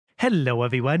Hello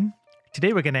everyone!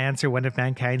 Today we're going to answer one of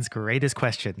mankind's greatest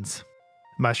questions.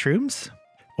 Mushrooms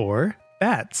or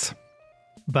bats?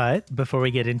 But before we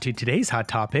get into today's hot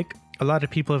topic, a lot of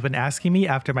people have been asking me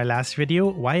after my last video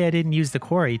why I didn't use the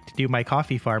quarry to do my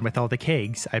coffee farm with all the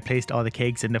kegs. I placed all the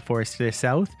kegs in the forest to the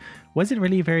south. Wasn't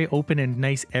really a very open and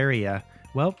nice area.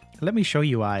 Well, let me show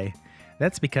you why.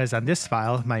 That's because on this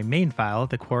file, my main file,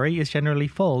 the quarry is generally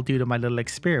full due to my little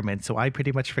experiment, so I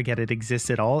pretty much forget it exists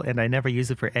at all and I never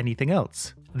use it for anything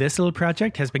else. This little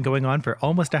project has been going on for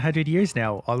almost 100 years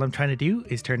now. All I'm trying to do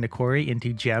is turn the quarry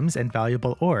into gems and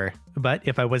valuable ore. But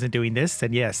if I wasn't doing this,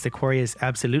 then yes, the quarry is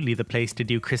absolutely the place to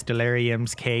do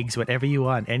crystallariums, kegs, whatever you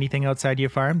want. Anything outside your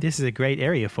farm, this is a great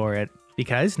area for it.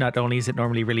 Because not only is it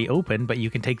normally really open, but you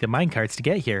can take the minecarts to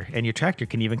get here, and your tractor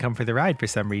can even come for the ride for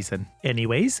some reason.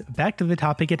 Anyways, back to the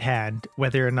topic at hand,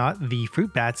 whether or not the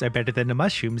fruit bats are better than the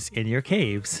mushrooms in your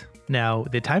caves. Now,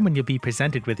 the time when you'll be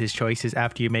presented with his choice is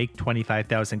after you make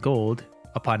 25,000 gold.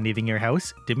 Upon leaving your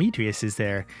house, Demetrius is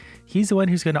there. He's the one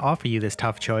who's going to offer you this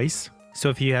tough choice. So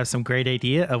if you have some great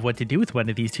idea of what to do with one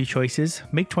of these two choices,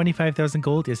 make 25,000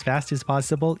 gold as fast as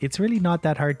possible. It's really not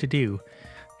that hard to do.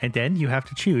 And then you have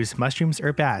to choose mushrooms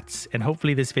or bats, and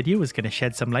hopefully this video is going to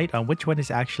shed some light on which one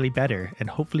is actually better, and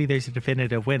hopefully there's a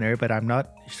definitive winner, but I'm not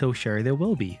so sure there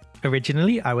will be.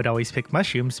 Originally, I would always pick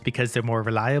mushrooms because they're more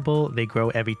reliable, they grow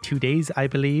every 2 days I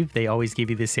believe, they always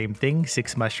give you the same thing,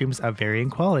 6 mushrooms of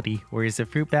varying quality, whereas the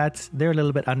fruit bats, they're a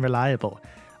little bit unreliable.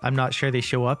 I'm not sure they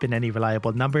show up in any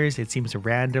reliable numbers, it seems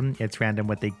random, it's random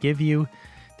what they give you,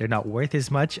 they're not worth as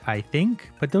much I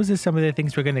think, but those are some of the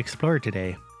things we're going to explore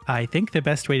today. I think the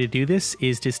best way to do this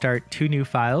is to start 2 new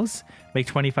files, make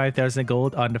 25,000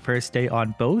 gold on the first day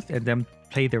on both, and then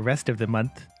play the rest of the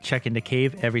month, check in the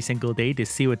cave every single day to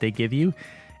see what they give you,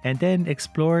 and then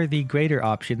explore the greater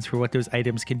options for what those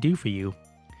items can do for you.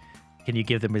 Can you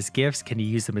give them as gifts? Can you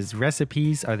use them as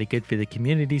recipes? Are they good for the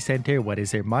community center? What is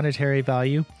their monetary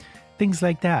value? Things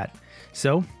like that.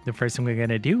 So the first thing we're going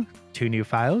to do, 2 new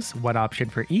files, 1 option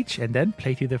for each, and then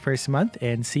play through the first month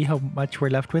and see how much we're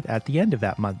left with at the end of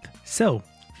that month. So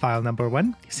file number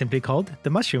 1, simply called the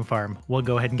mushroom farm. We'll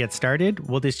go ahead and get started.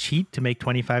 We'll just cheat to make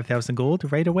 25,000 gold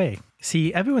right away.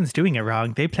 See, everyone's doing it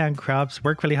wrong. They plant crops,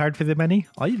 work really hard for the money.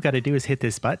 All you've got to do is hit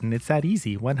this button. It's that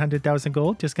easy. 100,000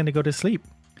 gold, just going to go to sleep.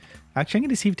 Actually, I'm going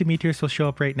to see if Demetrius will show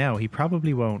up right now. He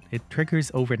probably won't. It triggers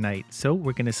overnight. So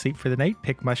we're going to sleep for the night,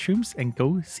 pick mushrooms, and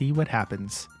go see what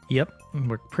happens. Yep,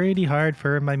 work pretty hard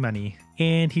for my money.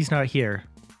 And he's not here.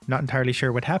 Not entirely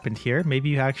sure what happened here. Maybe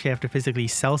you actually have to physically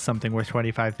sell something worth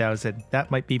 25,000.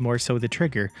 That might be more so the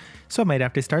trigger. So I might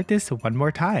have to start this one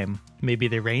more time. Maybe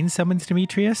the rain summons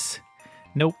Demetrius?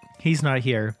 Nope, he's not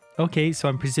here. Okay, so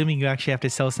I'm presuming you actually have to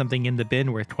sell something in the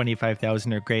bin worth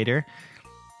 25,000 or greater.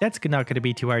 That's not going to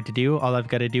be too hard to do. All I've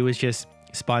got to do is just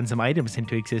spawn some items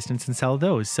into existence and sell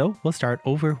those. So we'll start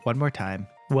over one more time.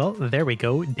 Well, there we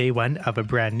go. Day 1 of a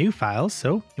brand new file.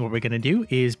 So what we're going to do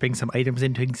is bring some items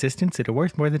into existence that are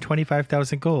worth more than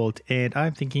 25,000 gold. And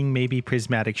I'm thinking maybe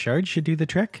prismatic shards should do the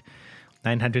trick.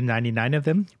 999 of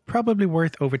them, probably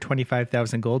worth over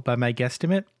 25,000 gold by my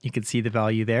guesstimate. You can see the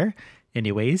value there.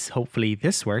 Anyways, hopefully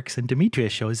this works and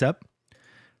Demetrius shows up.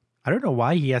 I don't know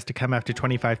why he has to come after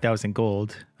 25,000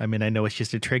 gold. I mean, I know it's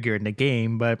just a trigger in the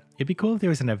game, but it'd be cool if there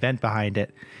was an event behind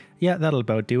it. Yeah, that'll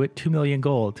about do it. 2 million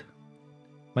gold.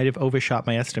 Might have overshot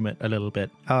my estimate a little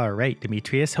bit. Alright,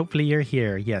 Demetrius, hopefully you're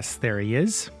here. Yes, there he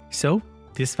is. So,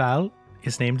 this file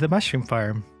is named the Mushroom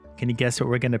Farm. Can you guess what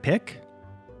we're gonna pick?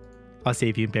 I'll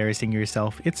save you embarrassing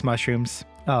yourself. It's mushrooms.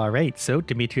 Alright, so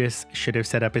Demetrius should have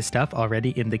set up his stuff already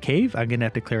in the cave. I'm gonna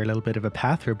have to clear a little bit of a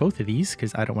path for both of these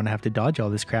because I don't want to have to dodge all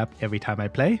this crap every time I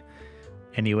play.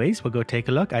 Anyways, we'll go take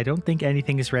a look. I don't think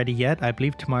anything is ready yet. I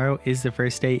believe tomorrow is the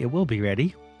first day it will be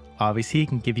ready. Obviously, it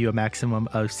can give you a maximum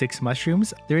of 6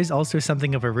 mushrooms. There is also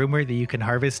something of a rumor that you can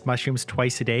harvest mushrooms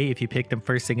twice a day if you pick them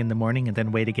first thing in the morning and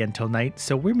then wait again till night.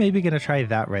 So we're maybe gonna try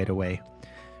that right away.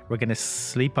 We're going to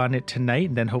sleep on it tonight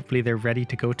and then hopefully they're ready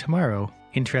to go tomorrow.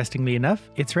 Interestingly enough,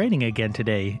 it's raining again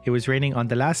today. It was raining on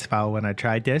the last file when I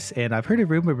tried this, and I've heard a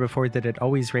rumor before that it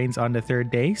always rains on the 3rd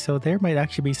day, so there might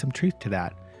actually be some truth to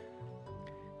that.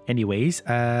 Anyways,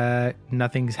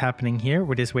 nothing's happening here.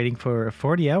 We're just waiting for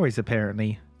 40 hours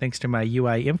apparently. Thanks to my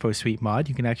UI info suite mod,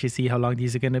 you can actually see how long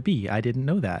these are going to be. I didn't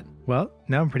know that. Well,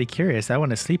 now I'm pretty curious. I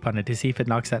want to sleep on it to see if it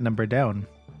knocks that number down.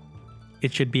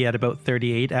 It should be at about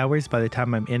 38 hours by the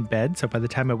time I'm in bed, so by the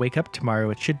time I wake up tomorrow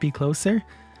it should be closer.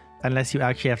 Unless you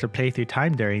actually have to play through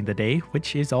time during the day,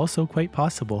 which is also quite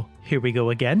possible. Here we go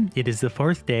again. It is the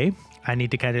 4th day. I need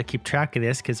to kind of keep track of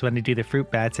this because when I do the fruit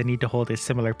bats I need to hold a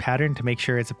similar pattern to make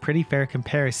sure it's a pretty fair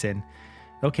comparison.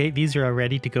 Okay, these are all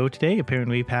ready to go today.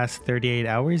 Apparently we passed 38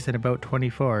 hours and about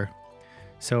 24.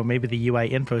 So maybe the UI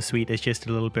info suite is just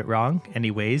a little bit wrong.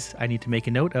 Anyways, I need to make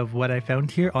a note of what I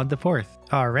found here on the 4th.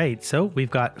 Alright, so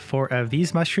we've got 4 of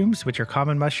these mushrooms, which are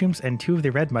common mushrooms, and 2 of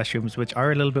the red mushrooms, which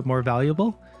are a little bit more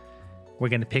valuable. We're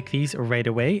going to pick these right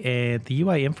away, and the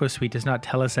UI info suite does not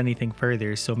tell us anything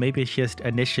further, so maybe it's just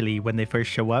initially when they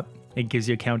first show up, it gives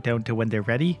you a countdown to when they're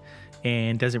ready,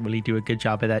 and doesn't really do a good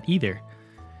job of that either.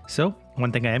 So,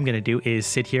 one thing I am going to do is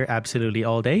sit here absolutely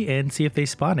all day and see if they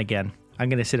spawn again. I'm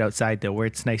going to sit outside though, where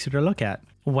it's nicer to look at.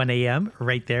 1 a.m.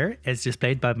 right there is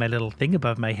displayed by my little thing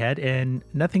above my head, and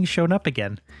nothing's shown up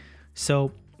again.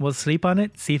 So we'll sleep on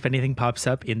it, see if anything pops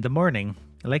up in the morning.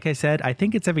 Like I said, I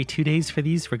think it's every 2 days for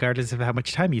these, regardless of how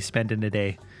much time you spend in a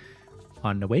day.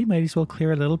 On the way, might as well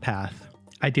clear a little path.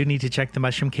 I do need to check the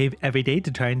mushroom cave every day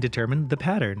to try and determine the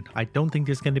pattern. I don't think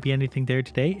there's going to be anything there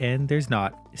today, and there's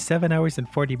not. 7 hours and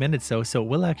 40 minutes though, so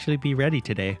we'll actually be ready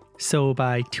today. So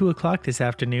by 2 o'clock this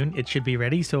afternoon, it should be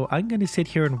ready, so I'm going to sit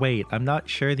here and wait. I'm not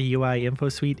sure the UI info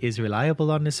suite is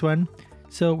reliable on this one,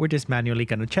 so we're just manually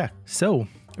going to check. So,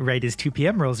 right as 2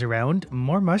 p.m. rolls around,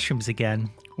 more mushrooms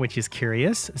again, which is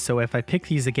curious. So if I pick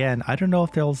these again, I don't know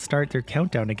if they'll start their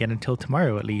countdown again until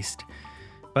tomorrow at least.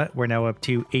 But we're now up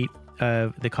to 8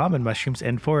 of the common mushrooms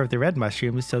and 4 of the red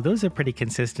mushrooms, so those are pretty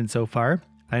consistent so far.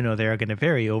 I know they are going to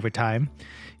vary over time.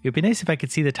 It would be nice if I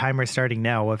could see the timer starting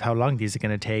now of how long these are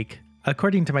going to take.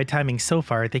 According to my timing so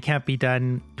far, they can't be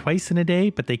done twice in a day,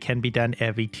 but they can be done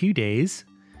every 2 days.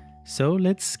 So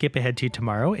let's skip ahead to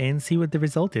tomorrow and see what the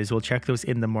result is. We'll check those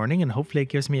in the morning, and hopefully it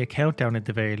gives me a countdown at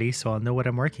the very least so I'll know what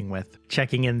I'm working with.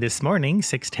 Checking in this morning,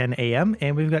 6:10 a.m.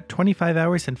 and we've got 25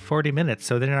 hours and 40 minutes,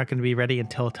 so they're not going to be ready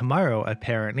until tomorrow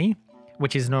apparently,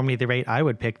 which is normally the rate I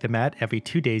would pick them at. Every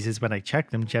 2 days is when I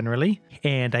check them generally.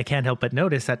 And I can't help but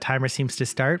notice that timer seems to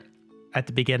start at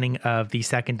the beginning of the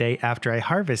second day after I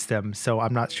harvest them. So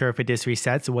I'm not sure if it just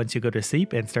resets once you go to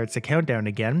sleep and starts the countdown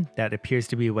again. That appears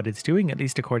to be what it's doing, at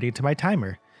least according to my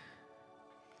timer.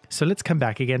 So let's come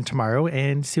back again tomorrow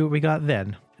and see what we got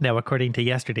then. Now, according to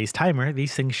yesterday's timer,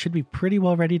 these things should be pretty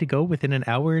well ready to go within an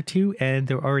hour or two, and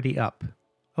they're already up.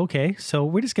 Okay, so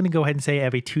we're just going to go ahead and say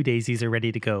every 2 days these are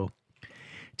ready to go.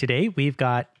 Today, we've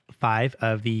got 5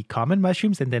 of the common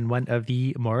mushrooms and then 1 of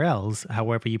the morels,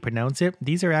 however you pronounce it.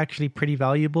 These are actually pretty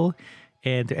valuable,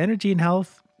 and their energy and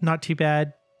health, not too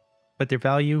bad, but their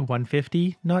value,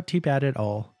 150, not too bad at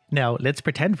all. Now, let's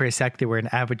pretend for a sec that we're an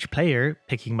average player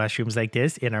picking mushrooms like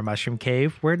this in our mushroom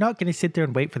cave. We're not going to sit there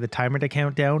and wait for the timer to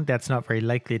count down. That's not very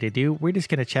likely to do. We're just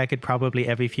going to check it probably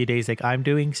every few days like I'm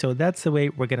doing, so that's the way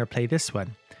we're going to play this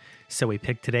one. So we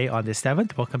picked today on the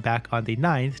 7th, we'll come back on the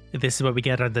 9th. This is what we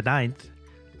get on the 9th.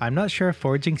 I'm not sure if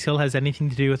foraging still has anything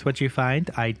to do with what you find.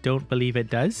 I don't believe it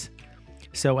does.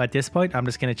 So at this point, I'm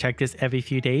just going to check this every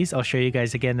few days. I'll show you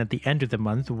guys again at the end of the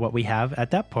month what we have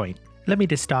at that point. Let me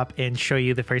just stop and show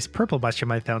you the first purple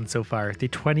mushroom I found so far, the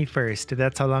 21st.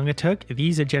 That's how long it took.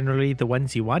 These are generally the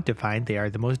ones you want to find. They are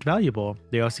the most valuable.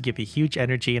 They also give you huge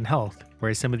energy and health,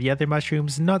 whereas some of the other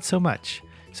mushrooms, not so much.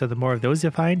 So the more of those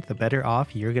you find, the better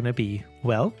off you're going to be.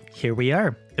 Well, here we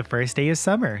are. The first day is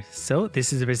summer. So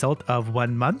this is a result of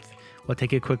 1 month. We'll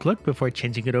take a quick look before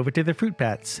changing it over to the fruit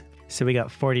bats. So we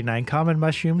got 49 common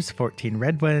mushrooms, 14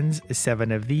 red ones, 7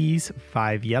 of these,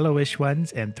 5 yellowish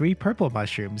ones, and 3 purple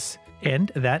mushrooms. And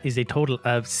that is a total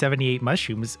of 78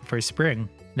 mushrooms for spring.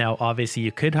 Now, obviously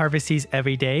you could harvest these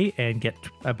every day and get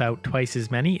about twice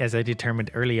as many as I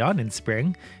determined early on in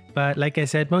spring. But like I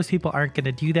said, most people aren't going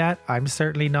to do that. I'm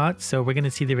certainly not, so we're going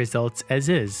to see the results as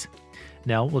is.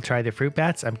 Now, we'll try the fruit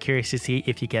bats. I'm curious to see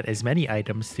if you get as many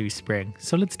items through spring,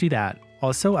 so let's do that.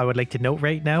 Also, I would like to note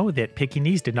right now that picking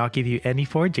these did not give you any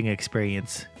foraging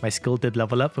experience. My skill did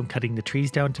level up from cutting the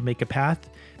trees down to make a path,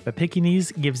 but picking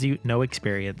these gives you no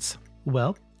experience.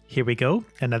 Well, here we go,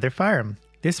 another farm.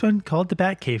 This one called the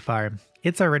Bat Cave Farm.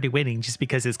 It's already winning just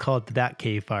because it's called the Bat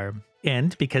Cave Farm.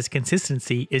 And because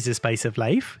consistency is the spice of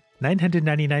life,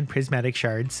 999 prismatic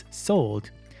shards sold.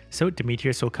 So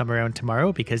Demetrius will come around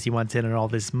tomorrow because he wants in on all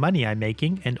this money I'm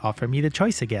making and offer me the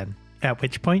choice again. At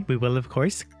which point we will of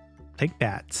course pick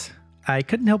bats. I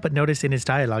couldn't help but notice in his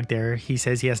dialogue there, he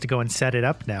says he has to go and set it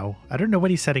up now. I don't know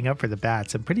what he's setting up for the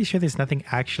bats. I'm pretty sure there's nothing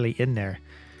actually in there.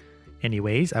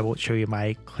 Anyways, I won't show you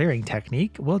my clearing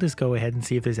technique. We'll just go ahead and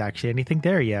see if there's actually anything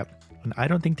there yet. And I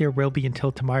don't think there will be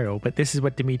until tomorrow, but this is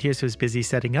what Demetrius was busy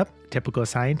setting up, typical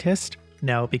scientist.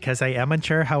 Now, because I am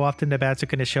unsure how often the bats are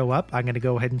going to show up, I'm going to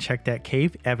go ahead and check that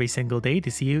cave every single day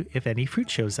to see if any fruit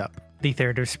shows up. The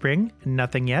 3rd of spring,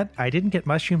 nothing yet. I didn't get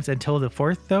mushrooms until the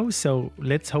 4th though, so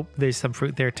let's hope there's some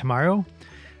fruit there tomorrow.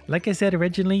 Like I said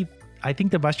originally, I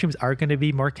think the mushrooms are going to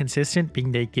be more consistent,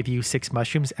 being they give you 6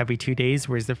 mushrooms every 2 days,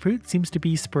 whereas the fruit seems to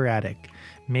be sporadic.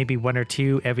 Maybe 1 or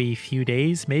 2 every few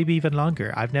days, maybe even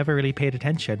longer. I've never really paid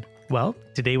attention. Well,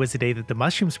 today was the day that the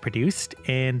mushrooms produced,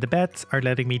 and the bets are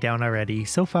letting me down already.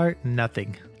 So far,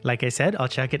 nothing. Like I said, I'll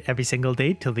check it every single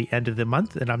day till the end of the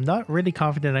month, and I'm not really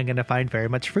confident I'm going to find very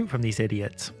much fruit from these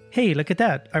idiots. Hey, look at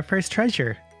that, our first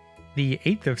treasure. The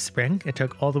 8th of spring, it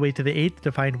took all the way to the 8th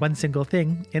to find one single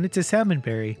thing, and it's a salmon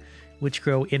berry, which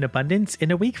grow in abundance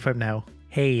in a week from now.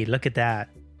 Hey, look at that.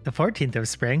 The 14th of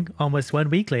spring, almost 1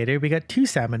 week later, we got 2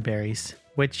 salmon berries,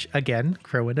 which again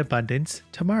grow in abundance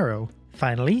tomorrow.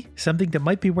 Finally, something that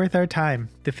might be worth our time.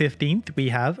 The 15th, we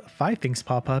have 5 things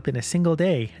pop up in a single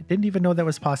day. Didn't even know that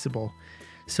was possible.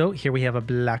 So here we have a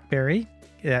blackberry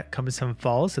that comes from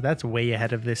fall, so that's way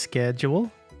ahead of the schedule.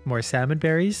 More salmon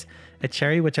berries, a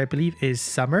cherry, which I believe is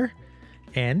summer,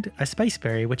 and a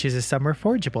spiceberry, which is a summer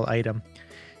forageable item.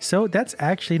 So that's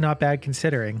actually not bad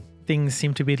considering. Things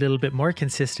seem to be a little bit more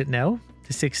consistent now.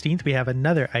 The 16th, we have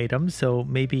another item, so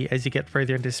maybe as you get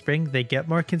further into spring, they get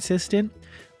more consistent,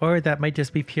 or that might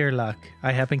just be pure luck.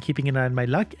 I have been keeping an eye on my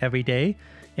luck every day,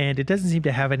 and it doesn't seem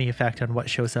to have any effect on what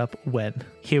shows up when.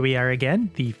 Here we are again,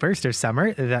 the 1st of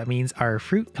summer. That means our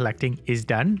fruit collecting is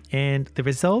done, and the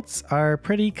results are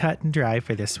pretty cut and dry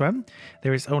for this one.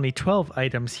 There's only 12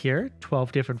 items here,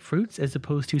 12 different fruits, as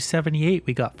opposed to 78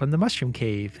 we got from the mushroom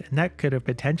cave, and that could have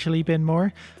potentially been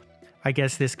more. I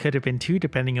guess this could have been 2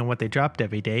 depending on what they dropped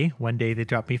every day. One day they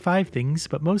dropped me 5 things,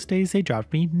 but most days they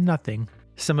dropped me nothing.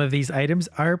 Some of these items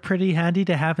are pretty handy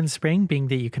to have in spring, being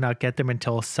that you cannot get them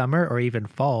until summer or even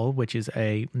fall, which is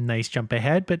a nice jump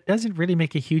ahead, but doesn't really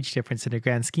make a huge difference in the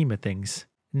grand scheme of things.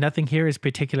 Nothing here is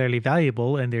particularly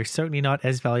valuable, and they're certainly not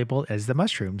as valuable as the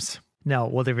mushrooms. Now,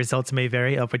 while the results may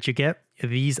vary of what you get,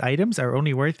 these items are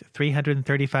only worth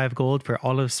 335 gold for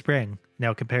all of spring.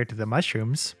 Now, compared to the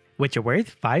mushrooms, which are worth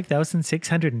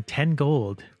 5,610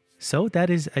 gold. So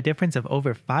that is a difference of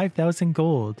over 5,000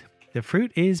 gold. The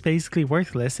fruit is basically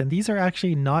worthless, and these are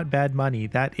actually not bad money.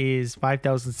 That is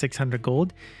 5,600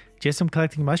 gold just from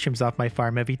collecting mushrooms off my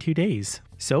farm every 2 days.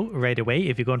 So right away,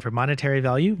 if you're going for monetary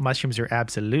value, mushrooms are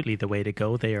absolutely the way to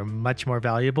go. They are much more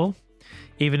valuable.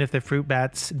 Even if the fruit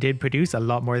bats did produce a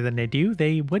lot more than they do,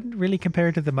 they wouldn't really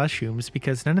compare to the mushrooms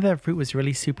because none of that fruit was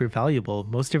really super valuable.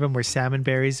 Most of them were salmon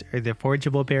berries or the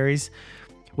forageable berries,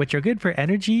 which are good for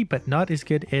energy, but not as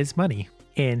good as money.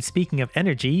 And speaking of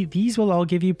energy, these will all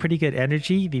give you pretty good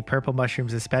energy. The purple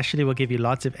mushrooms especially will give you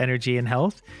lots of energy and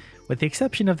health. With the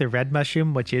exception of the red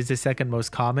mushroom, which is the second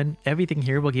most common, everything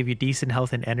here will give you decent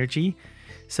health and energy.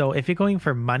 So if you're going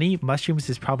for money, mushrooms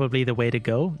is probably the way to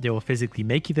go. They will physically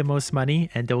make you the most money,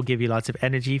 and they'll give you lots of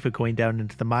energy for going down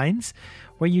into the mines,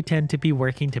 where you tend to be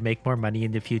working to make more money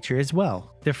in the future as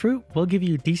well. The fruit will give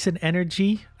you decent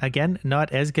energy. Again,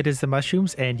 not as good as the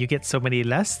mushrooms, and you get so many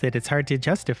less that it's hard to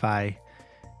justify.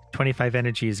 25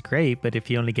 energy is great, but if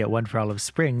you only get 1 for all of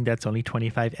spring, that's only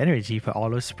 25 energy for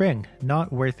all of spring.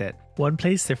 Not worth it. One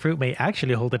place the fruit may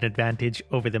actually hold an advantage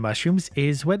over the mushrooms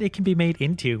is what it can be made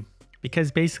into,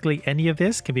 because basically any of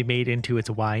this can be made into its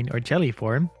wine or jelly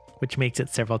form, which makes it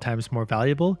several times more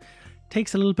valuable.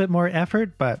 Takes a little bit more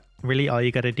effort, but really all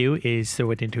you gotta do is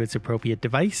throw it into its appropriate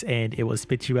device and it will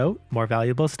spit you out more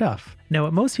valuable stuff. Now,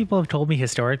 what most people have told me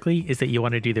historically is that you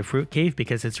want to do the fruit cave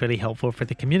because it's really helpful for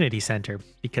the community center,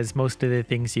 because most of the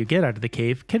things you get out of the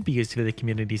cave can be used for the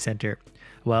community center.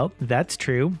 Well, that's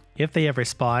true. If they ever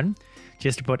spawn,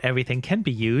 just about everything can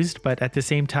be used, but at the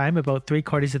same time, about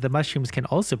 3/4 of the mushrooms can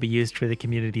also be used for the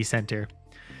community center.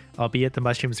 Albeit the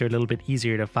mushrooms are a little bit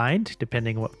easier to find,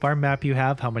 depending on what farm map you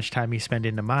have, how much time you spend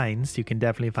in the mines, you can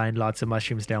definitely find lots of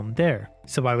mushrooms down there.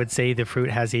 So I would say the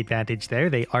fruit has the advantage there.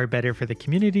 They are better for the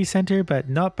community center, but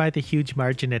not by the huge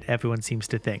margin that everyone seems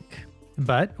to think.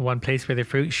 But one place where the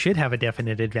fruit should have a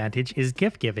definite advantage is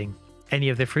gift giving. Any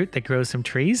of the fruit that grows from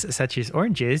trees, such as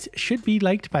oranges, should be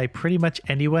liked by pretty much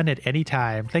anyone at any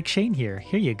time, like Shane here.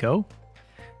 Here you go.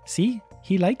 See?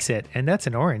 He likes it, and that's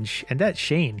an orange, and that's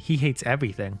Shane. He hates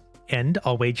everything. And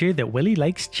I'll wager that Willie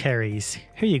likes cherries.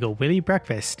 Here you go, Willie,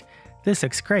 breakfast. This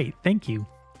looks great, thank you.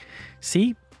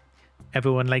 See?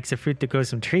 Everyone likes a fruit that grows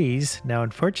from trees. Now,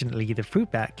 unfortunately, the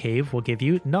fruit bat cave will give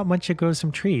you not much that grows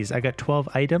from trees. I got 12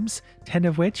 items, 10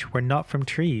 of which were not from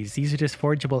trees. These are just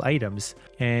forageable items.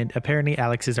 And apparently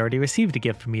Alex has already received a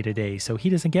gift from me today, so he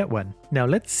doesn't get one. Now,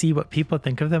 let's see what people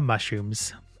think of the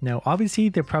mushrooms. Now, obviously,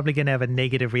 they're probably going to have a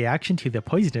negative reaction to the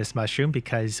poisonous mushroom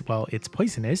because, well, it's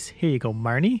poisonous. Here you go,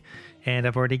 Marnie. And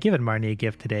I've already given Marnie a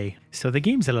gift today. So the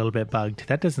game's a little bit bugged.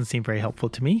 That doesn't seem very helpful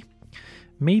to me.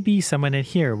 Maybe someone in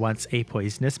here wants a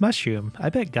poisonous mushroom. I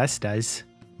bet Gus does.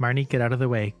 Marnie, get out of the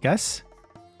way. Gus?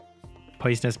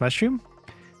 Poisonous mushroom?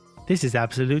 This is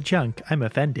absolute junk. I'm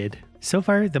offended. So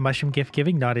far, the mushroom gift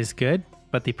giving not as good,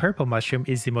 but the purple mushroom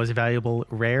is the most valuable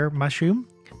rare mushroom.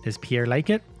 Does Pierre like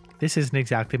it? This isn't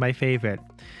exactly my favorite.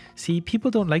 See,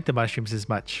 people don't like the mushrooms as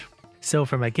much. So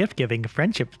from a gift giving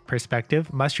friendship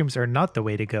perspective, mushrooms are not the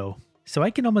way to go. So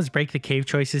I can almost break the cave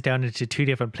choices down into two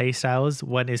different play styles.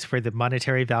 One is for the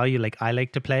monetary value like I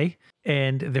like to play,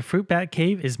 and the fruit bat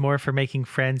cave is more for making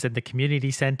friends in the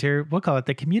community center. We'll call it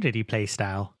the community play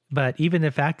style. But even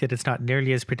the fact that it's not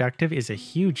nearly as productive is a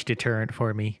huge deterrent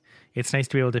for me. It's nice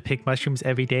to be able to pick mushrooms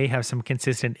every day, have some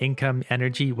consistent income,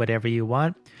 energy, whatever you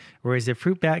want. Whereas the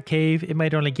fruit bat cave, it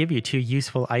might only give you two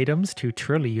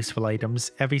truly useful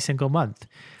items every single month.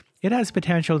 It has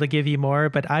potential to give you more,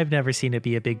 but I've never seen it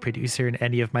be a big producer in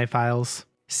any of my files.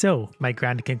 So, my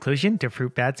grand conclusion to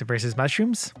fruit bats versus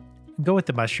mushrooms? Go with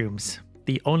the mushrooms.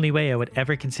 The only way I would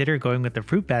ever consider going with the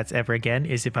fruit bats ever again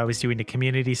is if I was doing a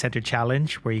community center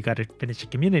challenge where you got to finish a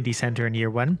community center in year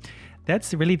 1.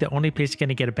 That's really the only place you're going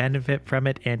to get a benefit from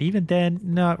it, and even then,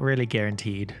 not really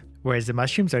guaranteed. Whereas the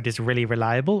mushrooms are just really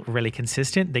reliable, really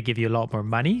consistent. They give you a lot more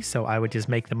money, so I would just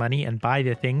make the money and buy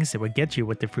the things that would get you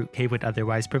what the fruit cave would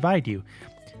otherwise provide you.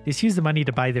 Just use the money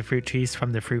to buy the fruit trees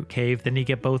from the fruit cave, then you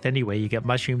get both anyway. You get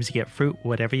mushrooms, you get fruit,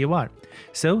 whatever you want.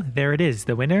 So there it is,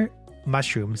 the winner,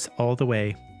 mushrooms all the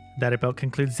way. That about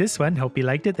concludes this one. Hope you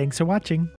liked it. Thanks for watching.